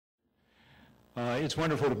It's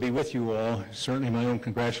wonderful to be with you all. Certainly my own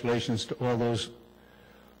congratulations to all those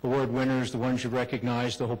award winners, the ones you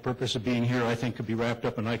recognize. The whole purpose of being here, I think, could be wrapped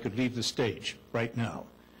up and I could leave the stage right now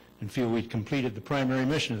and feel we'd completed the primary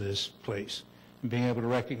mission of this place and being able to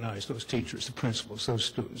recognize those teachers, the principals, those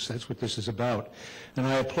students. That's what this is about. And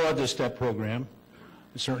I applaud this STEP program.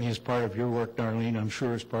 It certainly is part of your work, Darlene. I'm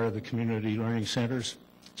sure it's part of the community learning centers.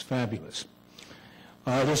 It's fabulous.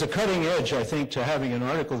 There's a cutting edge, I think, to having an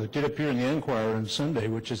article that did appear in the Enquirer on Sunday,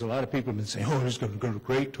 which is a lot of people have been saying, oh, this is going to be a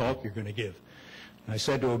great talk you're going to give. And I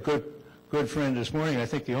said to a good friend this morning, I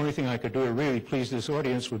think the only thing I could do to really please this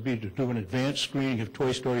audience would be to do an advanced screening of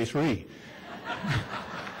Toy Story 3.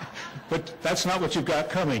 But that's not what you've got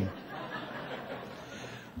coming.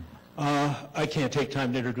 I can't take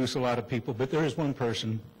time to introduce a lot of people, but there is one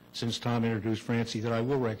person, since Tom introduced Francie, that I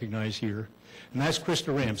will recognize here, and that's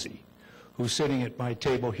Krista Ramsey, who's sitting at my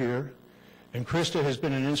table here. And Krista has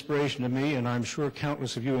been an inspiration to me, and I'm sure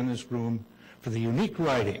countless of you in this room, for the unique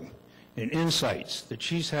writing and insights that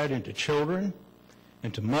she's had into children,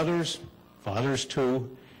 into mothers, fathers too,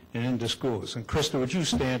 and into schools. And Krista, would you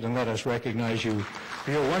stand and let us recognize you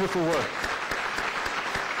for your wonderful work.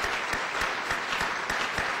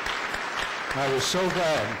 I was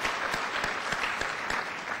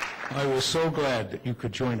so glad that you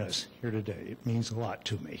could join us here today. It means a lot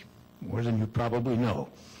to me, more than you probably know.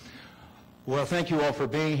 Well, thank you all for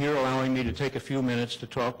being here, allowing me to take a few minutes to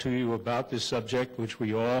talk to you about this subject, which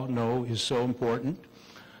we all know is so important,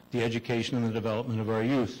 the education and the development of our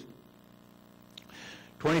youth.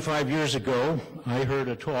 25 years ago, I heard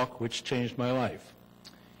a talk which changed my life.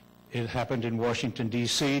 It happened in Washington,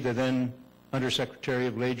 D.C. The then Undersecretary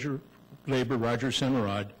of Labor, Roger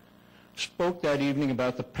Semerad, spoke that evening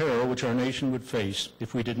about the peril which our nation would face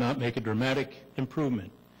if we did not make a dramatic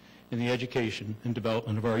improvement in the education and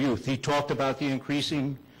development of our youth. He talked about the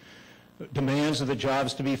increasing demands of the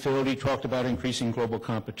jobs to be filled. He talked about increasing global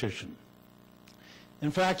competition.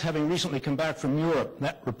 In fact, having recently come back from Europe,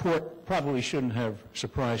 that report probably shouldn't have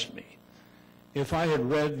surprised me. If I had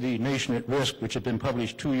read The Nation at Risk, which had been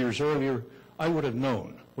published 2 years earlier, I would have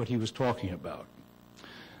known what he was talking about.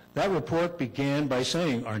 That report began by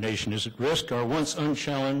saying our nation is at risk. Our once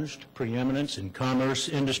unchallenged preeminence in commerce,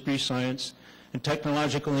 industry, science, and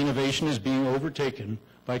technological innovation is being overtaken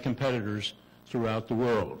by competitors throughout the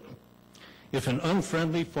world. If an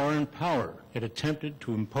unfriendly foreign power had attempted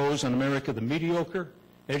to impose on America the mediocre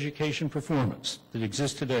education performance that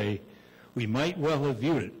exists today, we might well have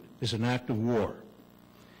viewed it as an act of war.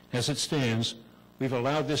 As it stands, we've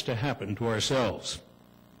allowed this to happen to ourselves.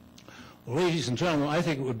 Well, ladies and gentlemen, I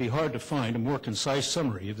think it would be hard to find a more concise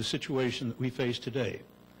summary of the situation that we face today.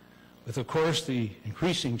 With, of course, the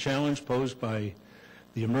increasing challenge posed by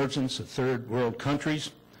the emergence of third world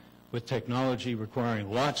countries, with technology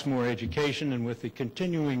requiring lots more education, and with the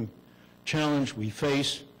continuing challenge we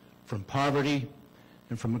face from poverty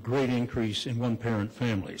and from a great increase in one-parent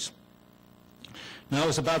families. Now, it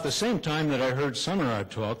was about the same time that I heard Semerad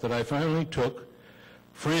talk that I finally took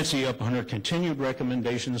Francie up on her continued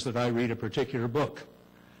recommendations that I read a particular book.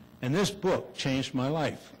 And this book changed my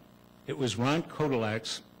life. It was Ron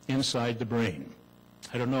Kodalak's Inside the Brain.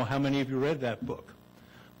 I don't know how many of you read that book,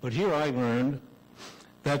 but here I learned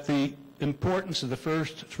that the importance of the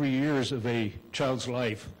first 3 years of a child's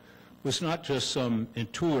life was not just some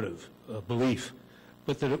intuitive belief,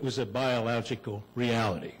 but that it was a biological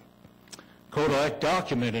reality. Kodalak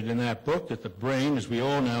documented in that book that the brain, as we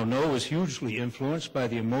all now know, is hugely influenced by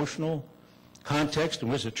the emotional context in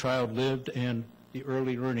which a child lived and the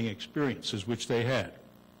early learning experiences which they had.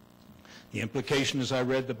 The implication as I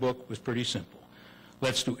read the book was pretty simple.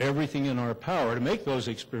 Let's do everything in our power to make those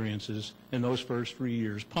experiences in those first 3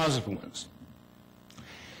 years positive ones.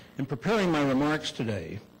 In preparing my remarks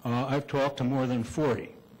today, I've talked to more than 40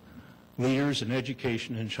 leaders in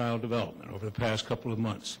education and child development over the past couple of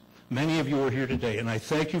months. Many of you are here today, and I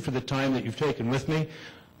thank you for the time that you've taken with me.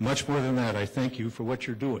 Much more than that, I thank you for what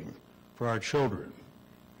you're doing for our children.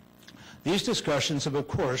 These discussions have, of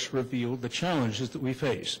course, revealed the challenges that we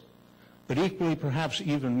face, but equally, perhaps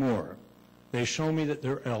even more, they show me that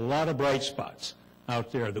there are a lot of bright spots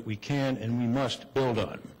out there that we can and we must build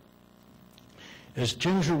on. As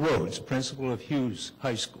Ginger Rhodes, principal of Hughes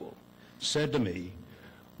High School, said to me,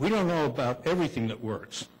 we don't know about everything that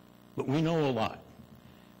works, but we know a lot.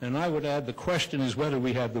 And I would add the question is whether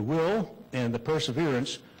we have the will and the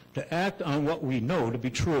perseverance to act on what we know to be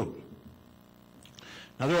true.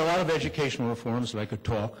 Now, there are a lot of educational reforms that I could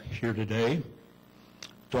talk here today.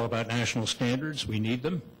 Talk about national standards, we need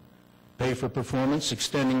them. Pay for performance,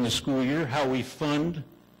 extending the school year, how we fund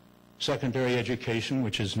secondary education,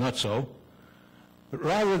 which is nutso. But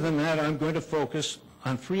rather than that, I'm going to focus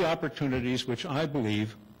on 3 opportunities which I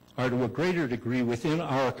believe are to a greater degree within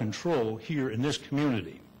our control here in this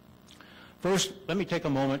community. First, let me take a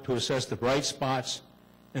moment to assess the bright spots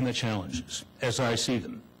and the challenges as I see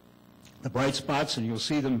them. The bright spots, and you'll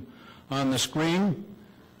see them on the screen.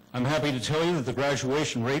 I'm happy to tell you that the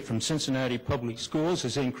graduation rate from Cincinnati Public Schools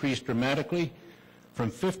has increased dramatically from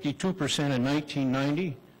 52% in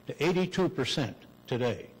 1990 to 82%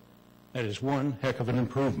 today. That is one heck of an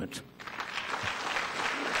improvement.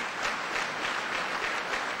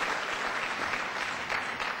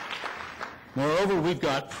 Moreover, we've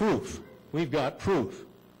got proof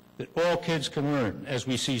that all kids can learn as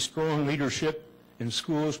we see strong leadership in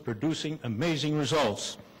schools producing amazing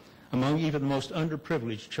results among even the most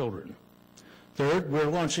underprivileged children. Third, we're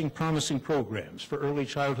launching promising programs for early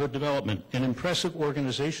childhood development and impressive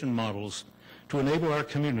organization models to enable our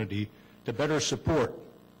community to better support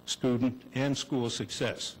student and school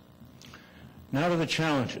success. Now to the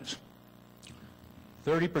challenges.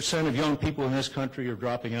 30% of young people in this country are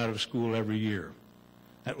dropping out of school every year.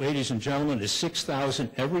 That, ladies and gentlemen, is 6,000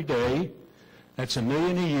 every day. That's 1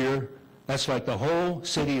 million a year. That's like the whole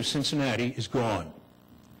city of Cincinnati is gone.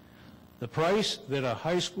 The price that a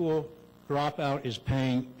high school dropout is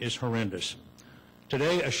paying is horrendous.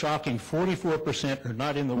 Today, a shocking 44% are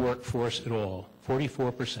not in the workforce at all,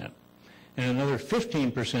 44%. And another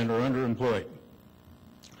 15% are underemployed.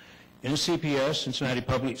 In CPS, Cincinnati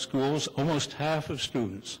Public Schools, almost half of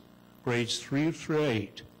students, grades 3 through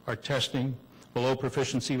 8, are testing below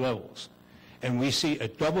proficiency levels. And we see a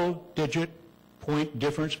double-digit point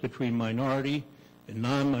difference between minority and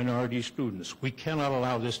non-minority students. We cannot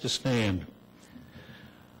allow this to stand.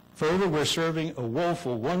 Further, we're serving a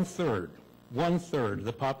woeful one-third of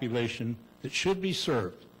the population that should be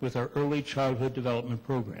served with our early childhood development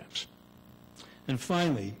programs. And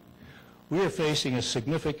finally, we are facing a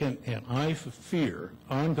significant, and I fear,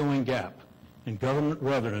 ongoing gap in government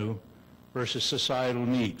revenue versus societal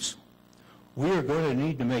needs. We are going to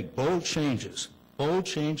need to make bold changes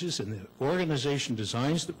in the organization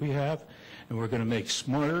designs that we have, and we're going to make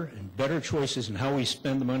smarter and better choices in how we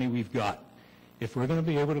spend the money we've got if we're going to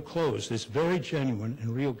be able to close this very genuine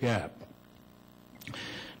and real gap.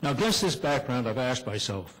 Now, against this background, I've asked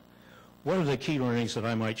myself, what are the key learnings that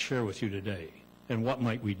I might share with you today, and what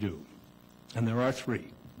might we do? And there are 3.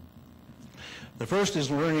 The first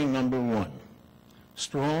is learning number 1.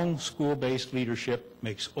 Strong school-based leadership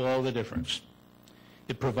makes all the difference.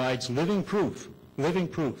 It provides living proof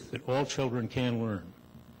that all children can learn.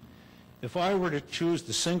 If I were to choose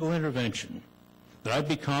the single intervention that I'd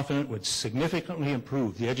be confident would significantly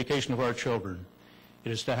improve the education of our children,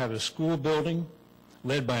 it is to have a school building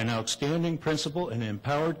led by an outstanding principal and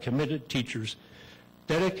empowered, committed teachers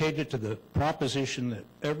dedicated to the proposition that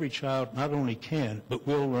every child not only can, but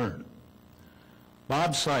will learn.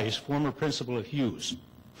 Bob Seiss, former principal of Hughes,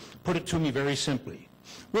 put it to me very simply.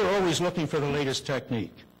 We're always looking for the latest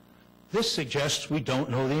technique. This suggests we don't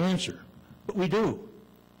know the answer, but we do.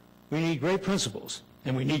 We need great principals,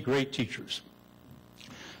 and we need great teachers.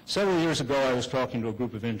 Several years ago, I was talking to a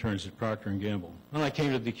group of interns at Procter & Gamble. When I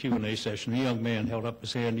came to the Q&A session, a young man held up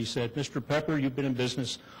his hand. He said, "Mr. Pepper, you've been in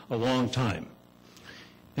business a long time."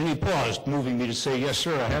 And he paused, moving me to say, "Yes,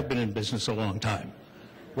 sir, I have been in business a long time.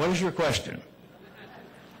 What is your question?"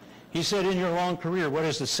 He said, "In your long career, what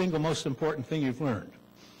is the single most important thing you've learned?"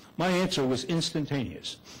 My answer was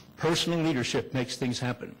instantaneous. Personal leadership makes things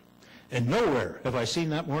happen. And nowhere have I seen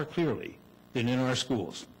that more clearly than in our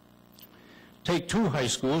schools. Take 2 high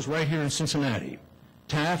schools right here in Cincinnati,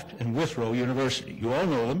 Taft and Withrow University. You all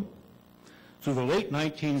know them. Through the late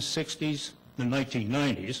 1960s and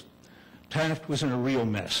 1990s, Taft was in a real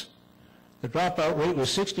mess. The dropout rate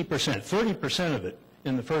was 60%, 30% of it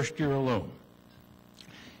in the first year alone.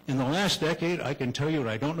 In the last decade, I can tell you, and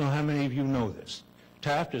I don't know how many of you know this,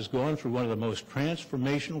 Taft has gone through one of the most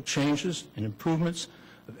transformational changes and improvements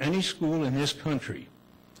of any school in this country.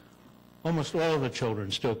 Almost all of the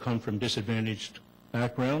children still come from disadvantaged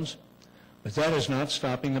backgrounds, but that is not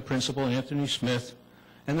stopping the principal, Anthony Smith,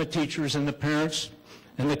 and the teachers and the parents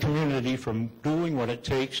and the community from doing what it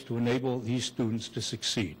takes to enable these students to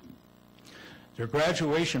succeed. Their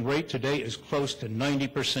graduation rate today is close to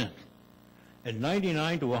 90%, and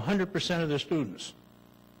 99 to 100% of the students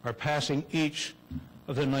are passing each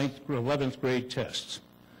of the 9th or 11th grade tests.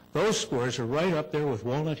 Those scores are right up there with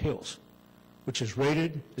Walnut Hills, which is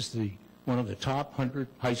rated as one of the top 100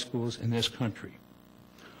 high schools in this country.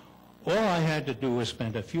 All I had to do was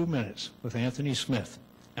spend a few minutes with Anthony Smith,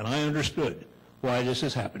 and I understood why this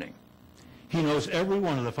is happening. He knows every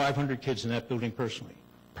one of the 500 kids in that building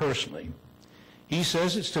personally. He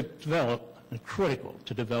says it's to develop and critical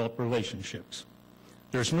to develop relationships.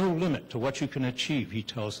 There's no limit to what you can achieve, he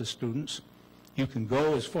tells the students. You can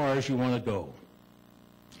go as far as you want to go.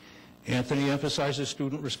 Anthony emphasizes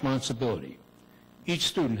student responsibility. Each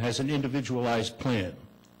student has an individualized plan,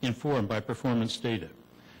 informed by performance data.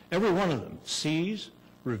 Every one of them sees,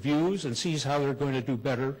 reviews, and sees how they're going to do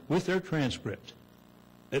better with their transcript,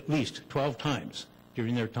 at least 12 times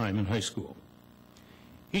during their time in high school.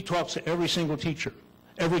 He talks to every single teacher,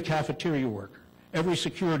 every cafeteria worker, every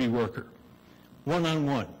security worker,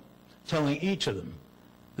 one-on-one, telling each of them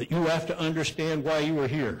that you have to understand why you are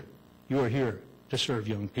here. You are here to serve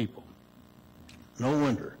young people. No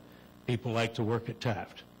wonder people like to work at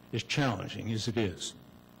Taft, as challenging as it is.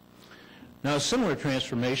 Now, a similar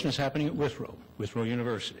transformation is happening at Withrow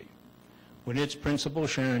University. When its principal,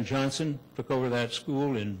 Sharon Johnson, took over that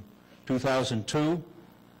school in 2002,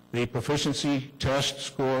 the proficiency test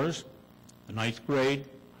scores, the 9th grade,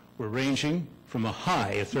 were ranging from a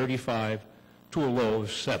high of 35 to a low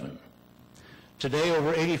of 7. Today,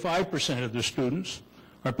 over 85% of the students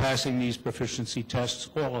are passing these proficiency tests,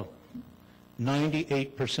 all of them.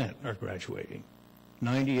 98% are graduating.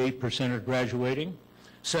 98% are graduating,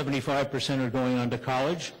 75% are going on to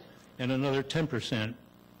college, and another 10%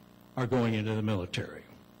 are going into the military.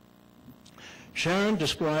 Sharon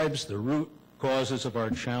describes the root causes of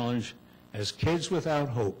our challenge as kids without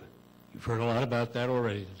hope. You've heard a lot about that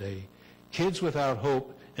already today. Kids without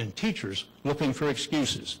hope and teachers looking for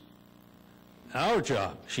excuses. Our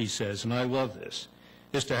job, she says, and I love this,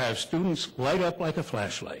 is to have students light up like a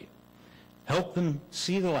flashlight. Help them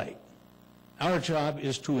see the light. Our job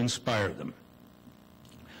is to inspire them.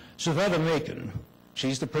 Savetta Macon,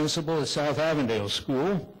 she's the principal at South Avondale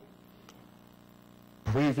School,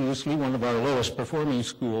 previously one of our lowest performing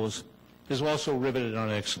schools, is also riveted on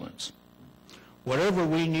excellence. Whatever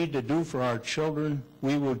we need to do for our children,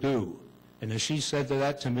 we will do. And as she said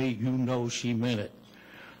that to me, you know she meant it.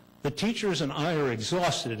 The teachers and I are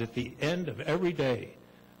exhausted at the end of every day,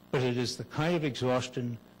 but it is the kind of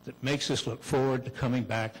exhaustion that makes us look forward to coming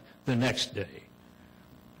back the next day.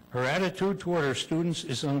 Her attitude toward her students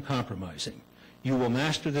is uncompromising. You will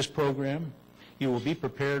master this program. You will be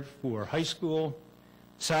prepared for high school.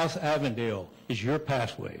 South Avondale is your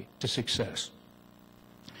pathway to success.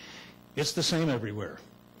 It's the same everywhere.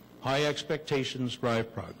 High expectations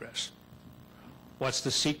drive progress. What's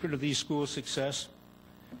the secret of these schools' success?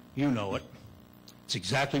 You know it. It's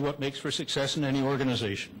exactly what makes for success in any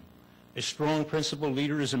organization. A strong principal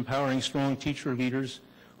leader is empowering strong teacher leaders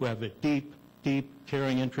who have a deep, deep,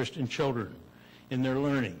 caring interest in children, in their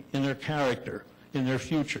learning, in their character, in their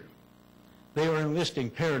future. They are enlisting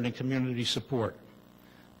parent and community support.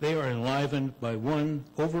 They are enlivened by one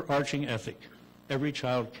overarching ethic: every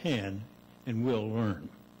child can and will learn.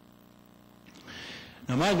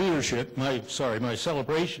 Now, my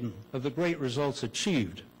celebration of the great results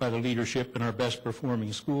achieved by the leadership in our best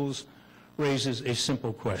performing schools raises a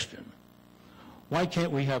simple question. Why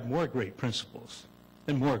can't we have more great principals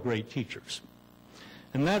and more great teachers?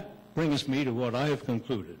 And that brings me to what I have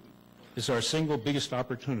concluded is our single biggest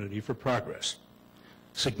opportunity for progress: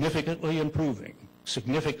 significantly improving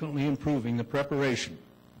the preparation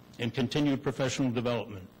and continued professional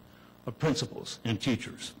development of principals and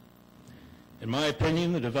teachers. In my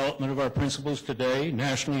opinion, the development of our principals today,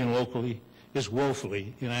 nationally and locally, is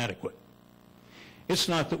woefully inadequate. It's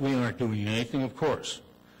not that we aren't doing anything, of course.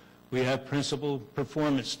 We have principal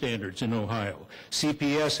performance standards in Ohio.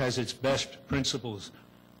 CPS has its best principals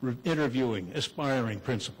interviewing aspiring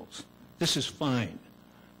principals. This is fine,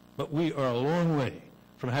 but we are a long way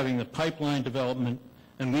from having the pipeline development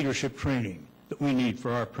and leadership training that we need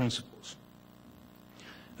for our principals.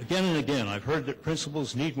 Again and again, I've heard that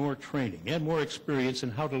principals need more training and more experience in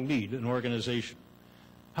how to lead an organization,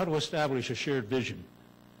 how to establish a shared vision,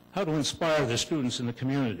 how to inspire the students in the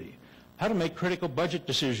community, how to make critical budget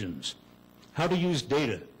decisions, how to use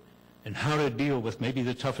data, and how to deal with maybe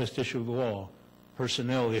the toughest issue of all,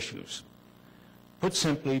 personnel issues. Put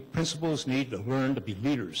simply, principals need to learn to be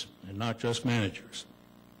leaders and not just managers.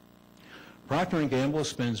 Procter & Gamble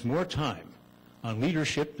spends more time on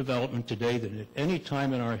leadership development today than at any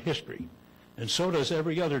time in our history, and so does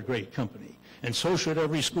every other great company, and so should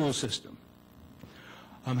every school system.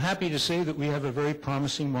 I'm happy to say that we have a very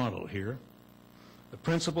promising model here. The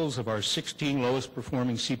principals of our 16 lowest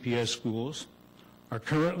performing CPS schools are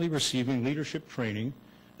currently receiving leadership training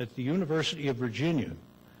at the University of Virginia,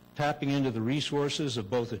 tapping into the resources of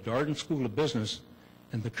both the Darden School of Business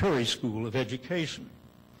and the Curry School of Education.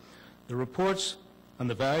 The reports on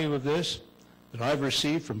the value of this that I've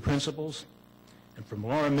received from principals and from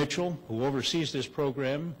Laura Mitchell, who oversees this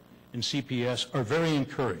program in CPS, are very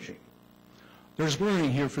encouraging. There's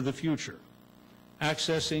learning here for the future.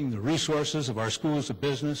 Accessing the resources of our schools of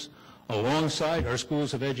business alongside our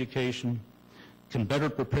schools of education can better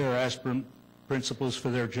prepare aspirant principals for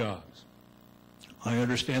their jobs. I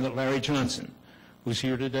understand that Larry Johnson, who's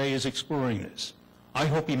here today, is exploring this. I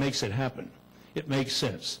hope he makes it happen. It makes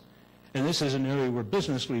sense. And this is an area where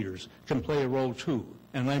business leaders can play a role too,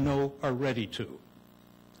 and I know are ready to.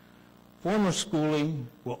 Formal schooling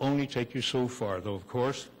will only take you so far, though, of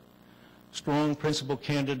course. Strong principal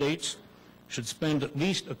candidates should spend at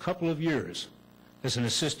least a couple of years as an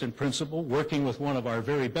assistant principal working with one of our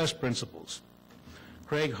very best principals,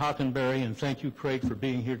 Craig Hockenberry, and thank you, Craig, for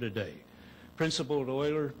being here today. Principal at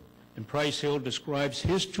Euler and Price Hill describes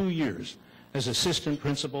his 2 years as assistant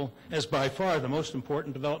principal as by far the most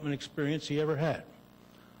important development experience he ever had.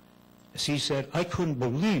 As he said, I couldn't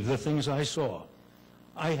believe the things I saw.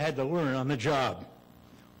 I had to learn on the job.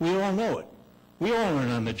 We all know it. We all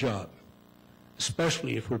learn on the job,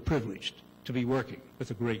 especially if we're privileged to be working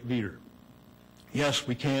with a great leader. Yes,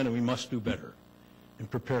 we can and we must do better in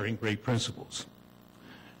preparing great principals.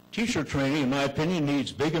 Teacher training, in my opinion,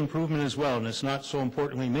 needs big improvement as well, and it's not so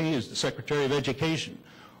importantly me as the Secretary of Education,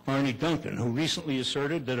 Arnie Duncan, who recently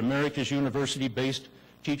asserted that America's university-based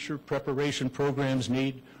teacher preparation programs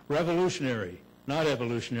need revolutionary, not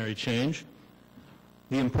evolutionary change.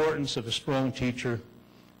 The importance of a strong teacher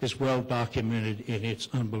is well documented, and it's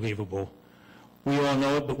unbelievable. We all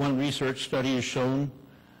know it, but one research study has shown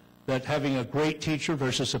that having a great teacher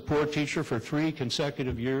versus a poor teacher for 3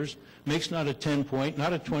 consecutive years makes not a 10-point,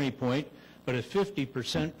 not a 20-point, but a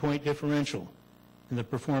 50% point differential in the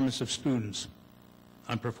performance of students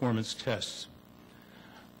on performance tests.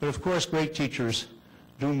 But of course, great teachers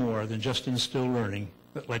do more than just instill learning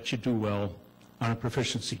that lets you do well on a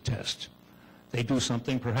proficiency test. They do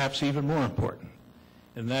something perhaps even more important,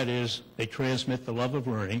 and that is they transmit the love of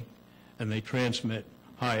learning and they transmit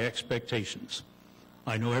high expectations.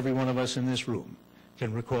 I know every one of us in this room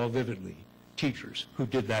can recall vividly teachers who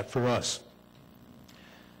did that for us.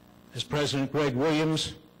 As President Greg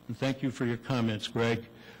Williams, and thank you for your comments, Greg,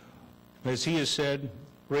 as he has said,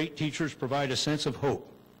 great teachers provide a sense of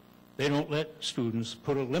hope. They don't let students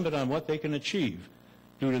put a limit on what they can achieve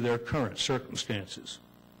due to their current circumstances.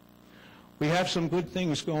 We have some good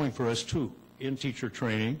things going for us, too, in teacher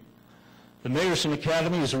training. The Mayerson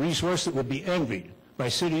Academy is a resource that would be envied by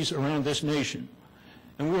cities around this nation,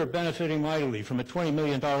 and we are benefiting mightily from a $20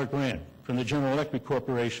 million grant from the General Electric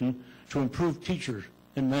Corporation to improve teacher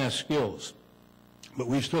and math skills. But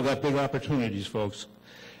we've still got big opportunities, folks.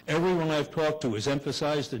 Everyone I've talked to has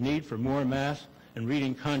emphasized the need for more math and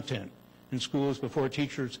reading content in schools before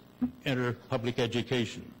teachers enter public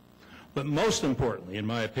education. But most importantly, in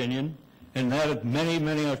my opinion, and that of many,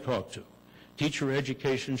 many I've talked to, teacher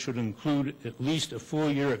education should include at least a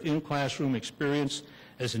full year of in-classroom experience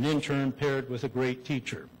as an intern paired with a great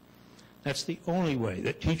teacher. That's the only way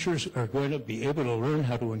that teachers are going to be able to learn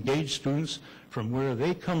how to engage students from where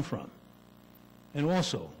they come from. And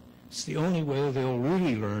also, it's the only way they'll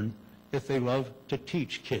really learn if they love to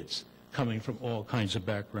teach kids coming from all kinds of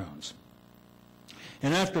backgrounds.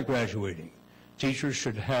 And after graduating, teachers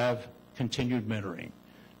should have continued mentoring,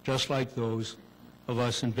 just like those of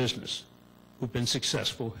us in business who've been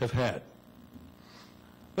successful have had.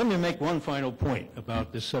 Let me make one final point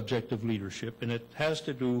about this subject of leadership, and it has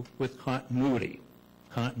to do with continuity.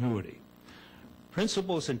 Continuity.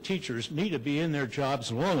 Principals and teachers need to be in their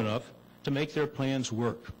jobs long enough to make their plans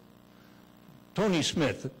work. Tony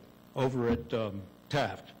Smith over at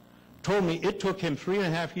Taft told me it took him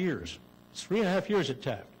 3.5 years, 3.5 years at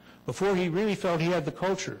Taft, before he really felt he had the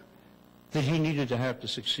culture that he needed to have to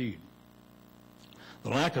succeed. The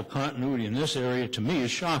lack of continuity in this area, to me, is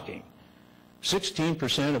shocking.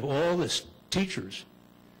 16% of all the teachers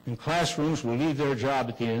in classrooms will leave their job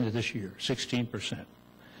at the end of this year, 16%.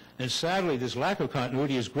 And sadly, this lack of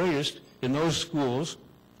continuity is greatest in those schools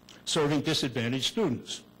serving disadvantaged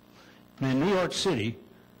students. And in New York City,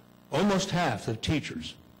 almost half of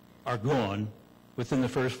teachers are gone within the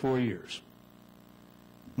first 4 years.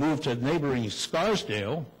 Move to neighboring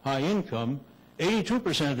Scarsdale, high income,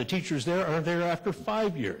 82% of the teachers there are there after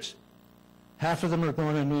 5 years. Half of them are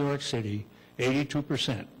gone in New York City,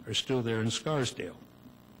 82% are still there in Scarsdale.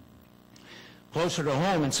 Closer to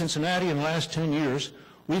home in Cincinnati, in the last 10 years,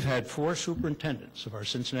 we've had 4 superintendents of our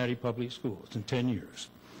Cincinnati public schools in 10 years.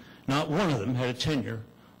 Not one of them had a tenure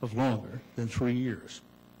of longer than 3 years.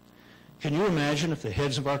 Can you imagine if the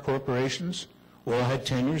heads of our corporations all had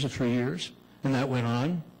tenures of 3 years, and that went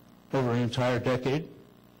on over an entire decade?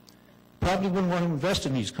 Probably wouldn't want to invest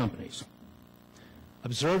in these companies.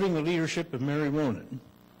 Observing the leadership of Mary Ronan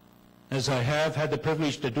as I have had the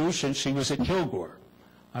privilege to do since she was at Kilgore.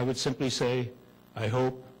 I would simply say, I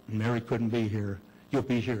hope, and Mary couldn't be here, you'll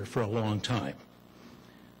be here for a long time.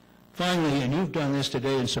 Finally, and you've done this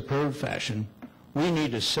today in superb fashion, we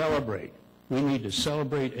need to celebrate. We need to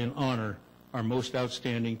celebrate and honor our most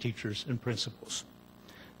outstanding teachers and principals.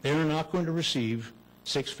 They are not going to receive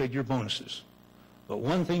six-figure bonuses, but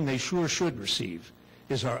one thing they sure should receive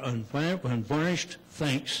is our unvarnished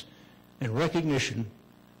thanks and recognition,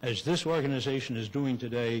 as this organization is doing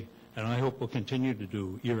today, and I hope will continue to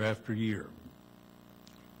do year after year.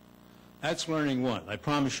 That's learning 1. I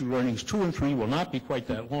promise you learnings 2 and 3 will not be quite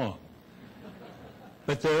that long.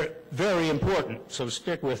 But they're very important, so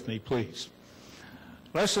stick with me, please.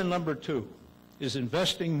 Lesson number 2 is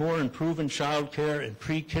investing more in proven child care and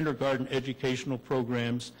pre-kindergarten educational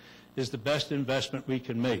programs is the best investment we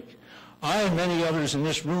can make. I and many others in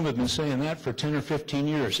this room have been saying that for 10 or 15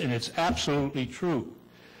 years, and it's absolutely true.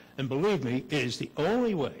 And believe me, it is the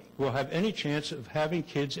only way we'll have any chance of having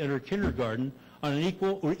kids enter kindergarten on an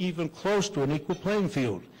equal or even close to an equal playing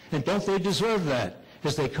field. And don't they deserve that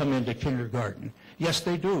as they come into kindergarten? Yes,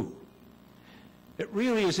 they do. It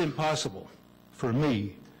really is impossible for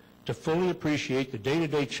me to fully appreciate the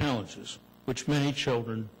day-to-day challenges which many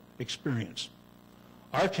children experience.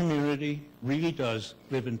 Our community really does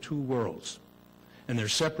live in two worlds, and they're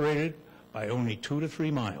separated by only 2 to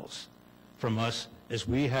 3 miles from us as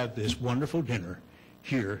we have this wonderful dinner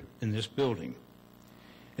here in this building.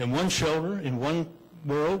 In one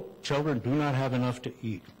world, children do not have enough to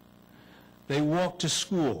eat. They walk to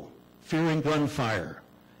school fearing gunfire,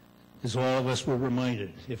 as all of us were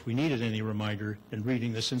reminded, if we needed any reminder, in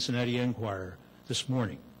reading the Cincinnati Enquirer this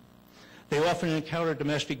morning. They often encounter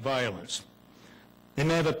domestic violence. They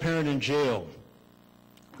may have a parent in jail,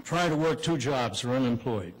 trying to work 2 jobs, or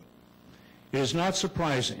unemployed. It is not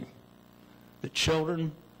surprising that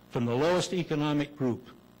children from the lowest economic group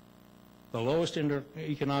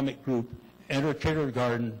enter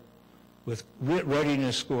kindergarten with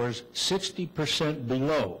readiness scores 60%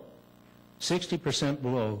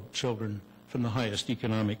 below children from the highest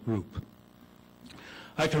economic group.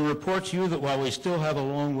 I can report to you that while we still have a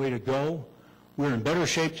long way to go, we're in better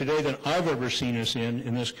shape today than I've ever seen us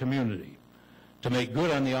in this community to make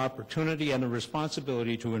good on the opportunity and the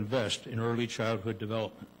responsibility to invest in early childhood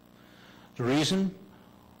development. The reason?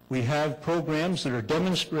 We have programs that are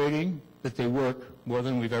demonstrating that they work more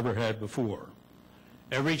than we've ever had before.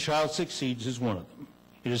 Every Child Succeeds is one of them.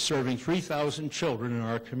 It is serving 3,000 children in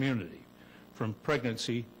our community from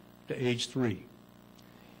pregnancy to age 3.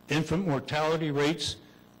 Infant mortality rates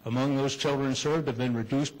among those children served have been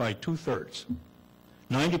reduced by 2/3.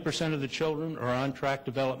 90% of the children are on track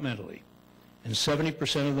developmentally, and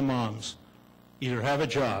 70% of the moms either have a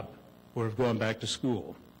job or have gone back to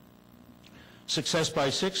school. Success by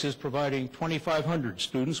 6 is providing 2,500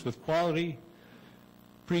 students with quality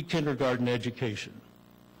pre-kindergarten education.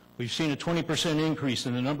 We've seen a 20% increase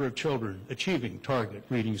in the number of children achieving target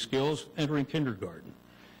reading skills entering kindergarten.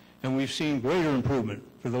 And we've seen greater improvement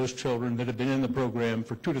for those children that have been in the program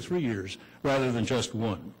for 2 to 3 years rather than just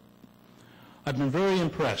 1. I've been very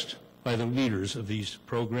impressed by the leaders of these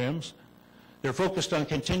programs. They're focused on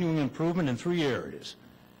continuing improvement in 3 areas: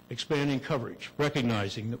 expanding coverage,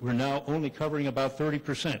 recognizing that we're now only covering about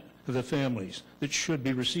 30% of the families that should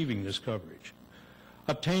be receiving this coverage;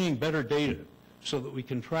 obtaining better data so that we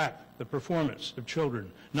can track the performance of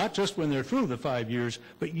children, not just when they're through the 5 years,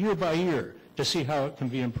 but year by year to see how it can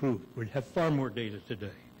be improved. We have far more data today.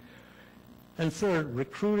 And third,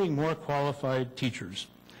 recruiting more qualified teachers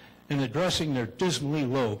and addressing their dismally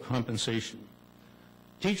low compensation.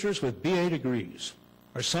 Teachers with BA degrees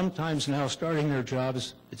are sometimes now starting their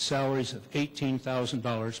jobs at salaries of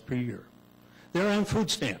 $18,000 per year. They're on food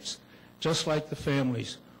stamps, just like the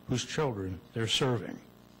families whose children they're serving.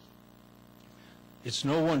 It's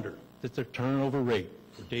no wonder that the turnover rate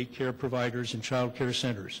for daycare providers and child care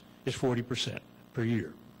centers is 40% per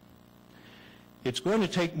year. It's going to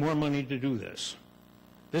take more money to do this.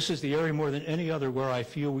 This is the area more than any other where I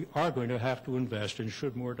feel we are going to have to invest and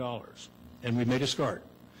should more dollars. And we made a start.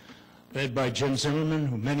 Led by Jim Zimmerman,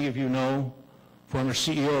 who many of you know, former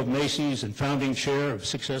CEO of Macy's and founding chair of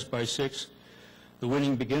Success by 6, the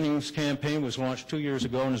Winning Beginnings campaign was launched 2 years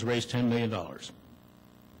ago and has raised $10 million.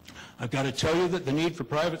 I've got to tell you that the need for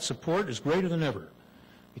private support is greater than ever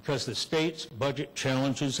because the state's budget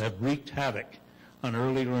challenges have wreaked havoc on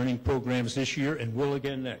early learning programs this year and will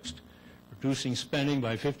again next, reducing spending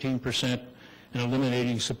by 15% and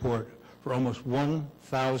eliminating support for almost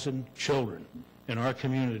 1,000 children in our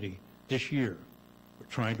community this year. We're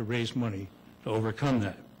trying to raise money to overcome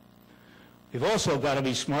that. We've also got to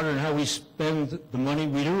be smarter in how we spend the money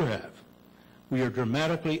we do have. we are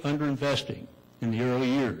dramatically underinvesting in the early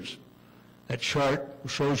years. That chart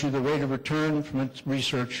shows you the rate of return from its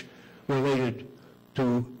research related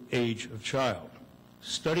to age of child.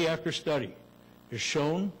 Study after study has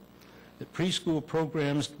shown that preschool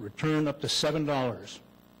programs return up to $7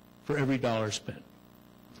 for every dollar spent.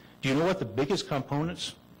 Do you know what the biggest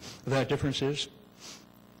components of that difference is?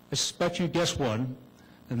 I suspect you guess one,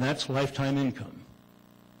 and that's lifetime income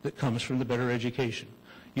that comes from the better education.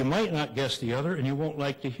 You might not guess the other, and you won't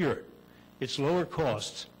like to hear it. It's lower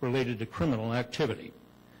costs related to criminal activity.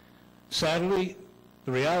 Sadly,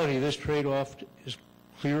 the reality of this trade-off is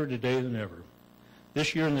clearer today than ever.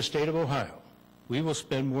 This year in the state of Ohio, we will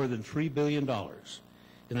spend more than $3 billion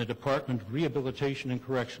in the Department of Rehabilitation and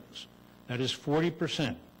Corrections. That is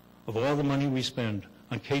 40% of all the money we spend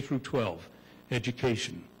on K through 12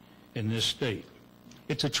 education in this state.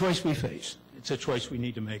 It's a choice we face. It's a choice we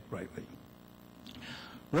need to make rightly.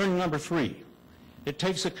 Learning number 3, it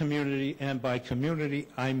takes a community, and by community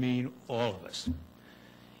I mean all of us.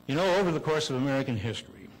 You know, over the course of American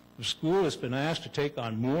history, the school has been asked to take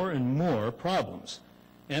on more and more problems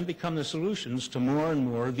and become the solutions to more and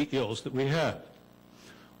more of the ills that we have.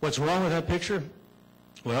 What's wrong with that picture?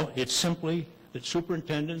 Well, it's simply that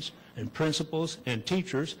superintendents and principals and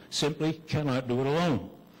teachers simply cannot do it alone.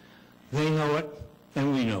 They know it,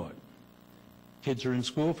 and we know it. Kids are in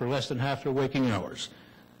school for less than half their waking hours.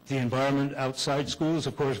 The environment outside school is,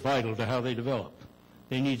 of course, vital to how they develop.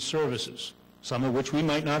 They need services, some of which we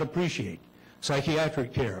might not appreciate: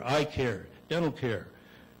 psychiatric care, eye care, dental care,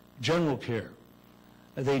 general care.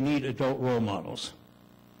 They need adult role models.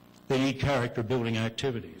 They need character-building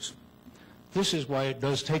activities. This is why it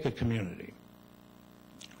does take a community.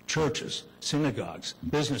 Churches, synagogues,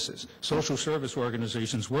 businesses, social service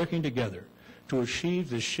organizations working together to achieve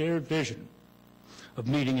this shared vision of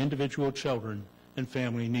meeting individual children and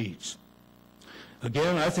family needs.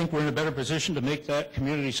 Again, I think we're in a better position to make that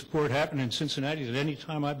community support happen in Cincinnati than any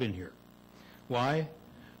time I've been here. Why?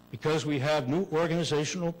 Because we have new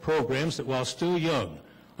organizational programs that, while still young,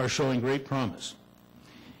 are showing great promise.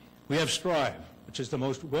 We have Strive, which is the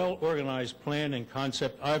most well-organized plan and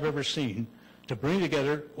concept I've ever seen to bring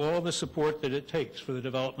together all the support that it takes for the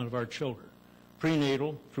development of our children,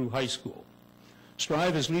 prenatal through high school.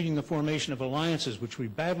 Strive is leading the formation of alliances, which we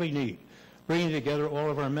badly need, bringing together all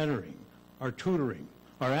of our mentoring, our tutoring,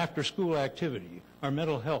 our after-school activity, our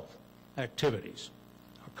mental health activities,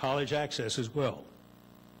 our college access as well.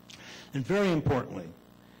 And very importantly,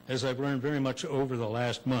 as I've learned very much over the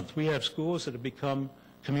last month, we have schools that have become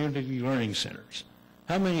community learning centers.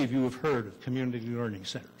 How many of you have heard of community learning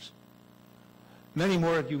centers? Many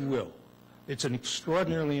more of you will. It's an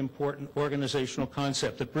extraordinarily important organizational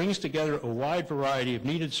concept that brings together a wide variety of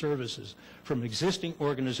needed services from existing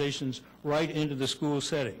organizations right into the school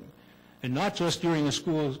setting. And not just during the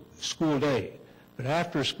school day, but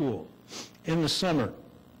after school, in the summer,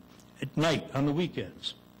 at night, on the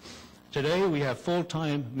weekends. Today we have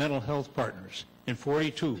full-time mental health partners in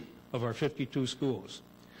 42 of our 52 schools.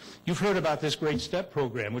 You've heard about this Great Step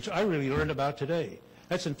program, which I really learned about today.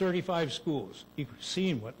 That's in 35 schools. You've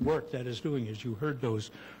seen what work that is doing as you heard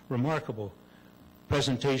those remarkable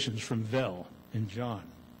presentations from Vel and John.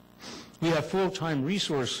 We have full-time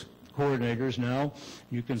resource coordinators now.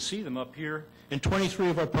 You can see them up here in 23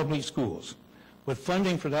 of our public schools, with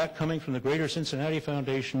funding for that coming from the Greater Cincinnati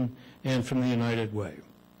Foundation and from the United Way.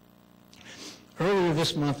 Earlier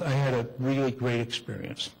this month, I had a really great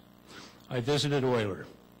experience. I visited Euler,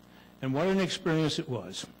 and what an experience it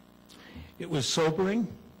was. It was sobering,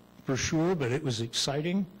 for sure, but it was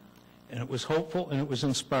exciting, and it was hopeful, and it was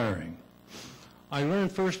inspiring. I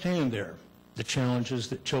learned firsthand there the challenges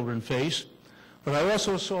that children face, but I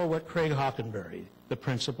also saw what Craig Hockenberry, the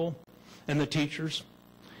principal, and the teachers,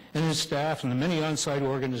 and his staff, and the many on-site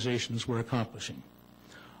organizations were accomplishing.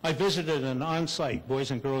 I visited an on-site Boys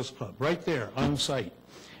and Girls Club, right there, on-site.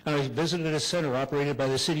 And I visited a center operated by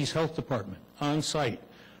the city's health department, on-site,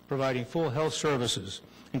 providing full health services,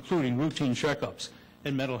 including routine checkups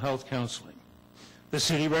and mental health counseling. The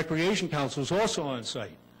City Recreation Council is also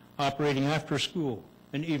on-site, operating after-school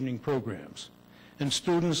and evening programs. And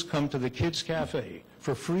students come to the Kids Cafe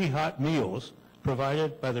for free hot meals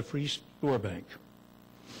provided by the Free Store Bank.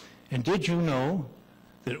 And did you know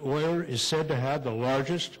that Euler is said to have the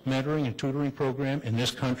largest mentoring and tutoring program in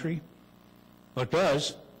this country? Well, it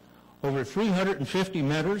does. Over 350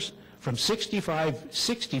 mentors from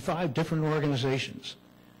 65 different organizations.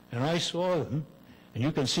 And I saw them, and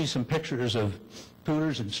you can see some pictures of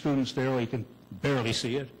tutors and students there, you can barely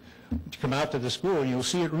see it. Come out to the school and you'll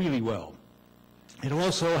see it really well. It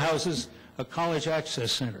also houses a college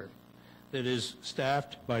access center that is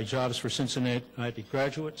staffed by Jobs for Cincinnati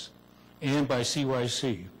graduates and by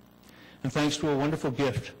CYC. And thanks to a wonderful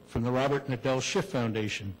gift from the Robert and Adele Schiff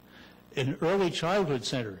Foundation, an early childhood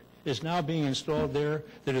center is now being installed there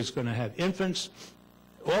that is going to have infants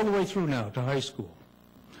all the way through now to high school.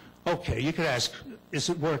 Okay, you could ask, is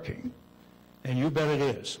it working? And you bet it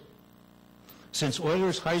is. Since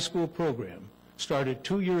Euler's high school program started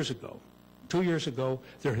 2 years ago,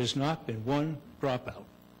 there has not been one dropout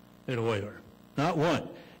at Euler. Not one.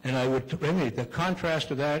 And the contrast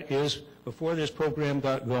to that is, before this program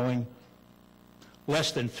got going,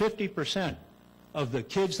 less than 50% of the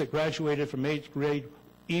kids that graduated from 8th grade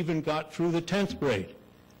even got through the 10th grade.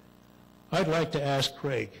 I'd like to ask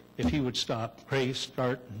Craig if he would start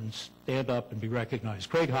and stand up and be recognized.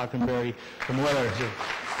 Craig Hockenberry from Euler.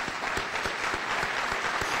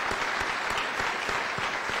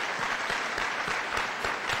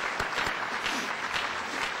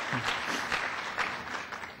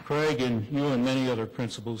 Craig and you and many other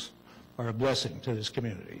principals are a blessing to this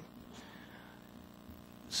community.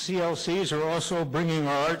 CLCs are also bringing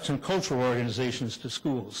our arts and cultural organizations to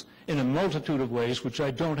schools in a multitude of ways which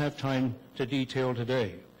I don't have time to detail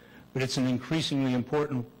today, but it's an increasingly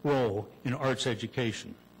important role in arts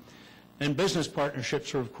education. And business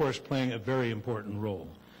partnerships are, of course, playing a very important role.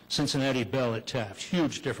 Cincinnati Bell at Taft,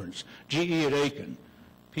 huge difference. GE at Aiken,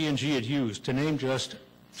 P&G at Hughes, to name just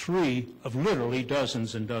 3 of literally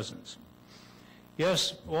dozens and dozens.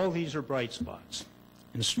 Yes, all these are bright spots.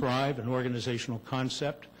 In Strive, an organizational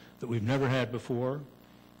concept that we've never had before,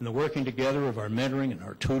 in the working together of our mentoring and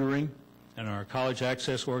our tutoring and our college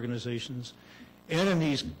access organizations, and in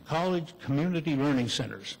these college community learning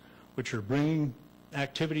centers, which are bringing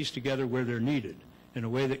activities together where they're needed in a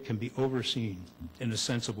way that can be overseen in a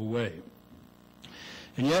sensible way.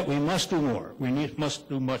 And yet we must do more. Must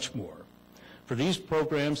do much more. For these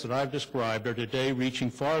programs that I've described are today reaching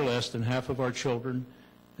far less than half of our children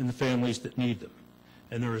and the families that need them.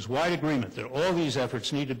 And there is wide agreement that all these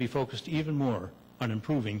efforts need to be focused even more on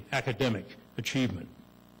improving academic achievement.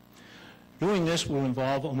 Doing this will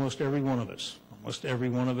involve almost every one of us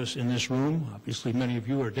in this room. Obviously, many of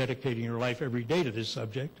you are dedicating your life every day to this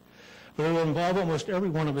subject, but it will involve almost every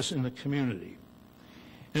one of us in the community.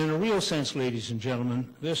 And in a real sense, ladies and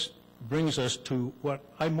gentlemen, this brings us to what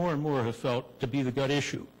I more and more have felt to be the gut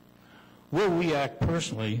issue. Will we act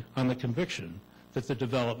personally on the conviction that the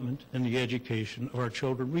development and the education of our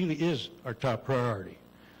children really is our top priority?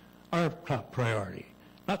 Our top priority.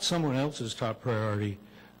 Not someone else's top priority,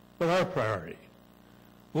 but our priority.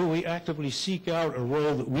 Will we actively seek out a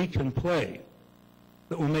role that we can play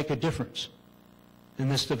that will make a difference in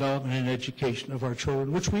this development and education of our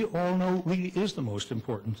children, which we all know really is the most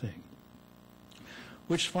important thing?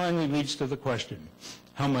 Which finally leads to the question,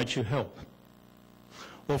 how might you help?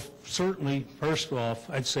 Well, certainly, first off,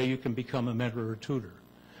 I'd say you can become a mentor or tutor.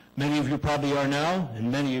 Many of you probably are now,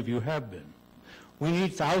 and many of you have been. We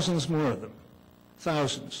need thousands more of them,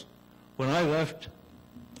 thousands. When I left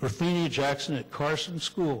Rathenia Jackson at Carson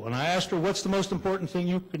School, and I asked her, what's the most important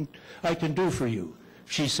thing I can do for you?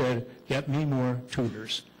 She said, get me more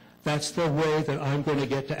tutors. That's the way that I'm going to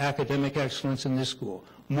get to academic excellence in this school.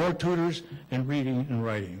 More tutors and reading and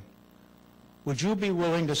writing. Would you be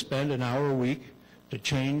willing to spend an hour a week to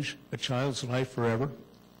change a child's life forever?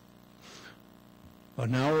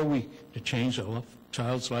 An hour a week to change a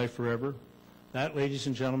child's life forever? That, ladies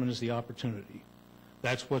and gentlemen, is the opportunity.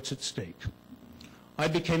 That's what's at stake. I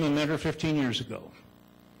became a mentor 15 years ago.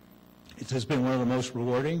 It has been one of the most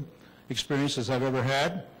rewarding experiences I've ever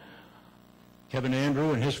had. Kevin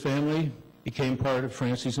Andrew and his family became part of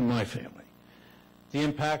Francie's and my family. The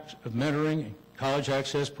impact of mentoring and college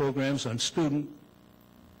access programs on student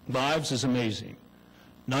lives is amazing.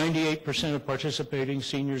 98% of participating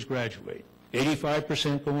seniors graduate.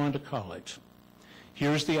 85% go on to college.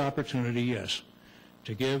 Here's the opportunity, yes,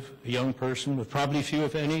 to give a young person with probably few,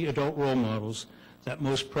 if any, adult role models that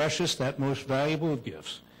most precious, that most valuable of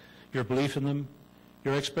gifts, your belief in them,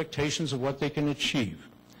 your expectations of what they can achieve,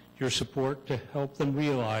 your support to help them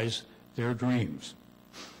realize their dreams.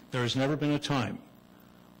 There has never been a time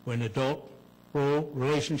when adult role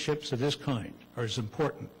relationships of this kind are as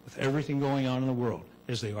important with everything going on in the world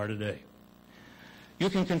as they are today. You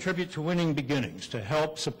can contribute to Winning Beginnings to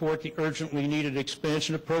help support the urgently needed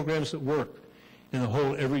expansion of programs that work in the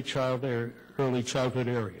whole early childhood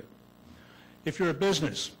area. If you're a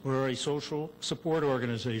business or a social support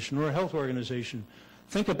organization or a health organization,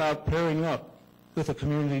 think about pairing up with a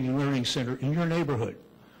community learning center in your neighborhood.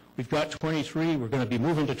 We've got 23. We're going to be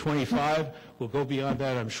moving to 25. We'll go beyond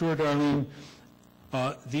that, I'm sure, Darlene.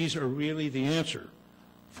 These are really the answer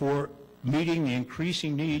for meeting the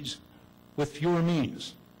increasing needs with fewer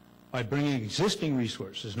means by bringing existing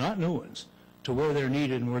resources, not new ones, to where they're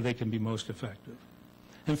needed and where they can be most effective.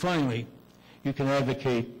 And finally, you can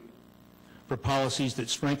advocate for policies that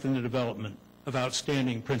strengthen the development of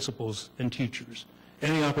outstanding principals and teachers.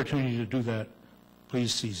 Any opportunity to do that,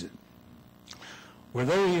 please seize it. Well,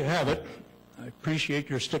 there you have it. I appreciate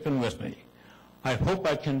your sticking with me. I hope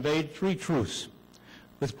I conveyed three truths.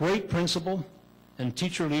 With great principal and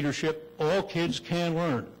teacher leadership, all kids can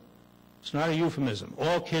learn. It's not a euphemism.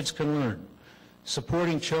 All kids can learn.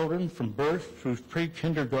 Supporting children from birth through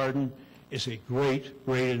pre-kindergarten is a great,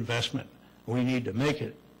 great investment. We need to make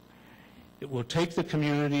it. It will take the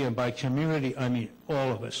community, and by community I mean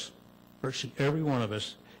all of us, virtually every one of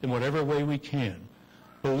us, in whatever way we can,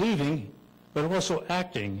 believing but also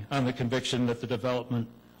acting on the conviction that the development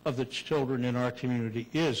of the children in our community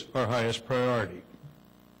is our highest priority.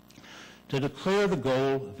 To declare the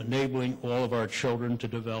goal of enabling all of our children to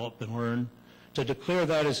develop and learn, to declare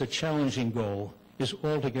that as a challenging goal is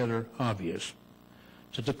altogether obvious.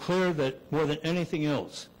 To declare that more than anything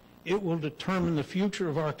else, it will determine the future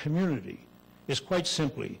of our community is quite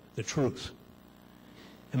simply the truth.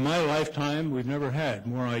 In my lifetime, we've never had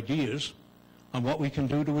more ideas on what we can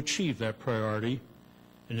do to achieve that priority.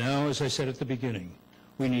 And now, as I said at the beginning,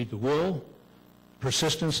 we need the will,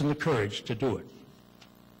 persistence, and the courage to do it.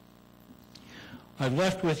 I've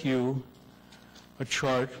left with you a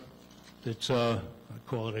chart that's, I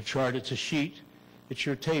call it a chart, it's a sheet, it's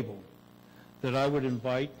your table, that I would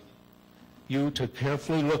invite you to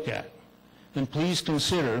carefully look at. And please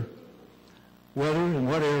consider whether and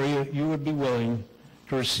what area you would be willing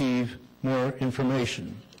to receive more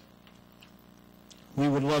information. We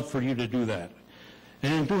would love for you to do that.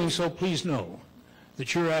 And in doing so, please know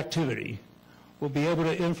that your activity will be able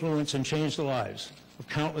to influence and change the lives of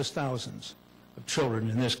countless thousands of children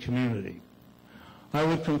in this community. I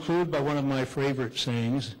would conclude by one of my favorite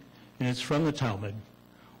sayings, and it's from the Talmud: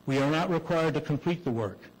 we are not required to complete the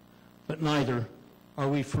work, but neither are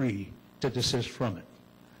we free to desist from it.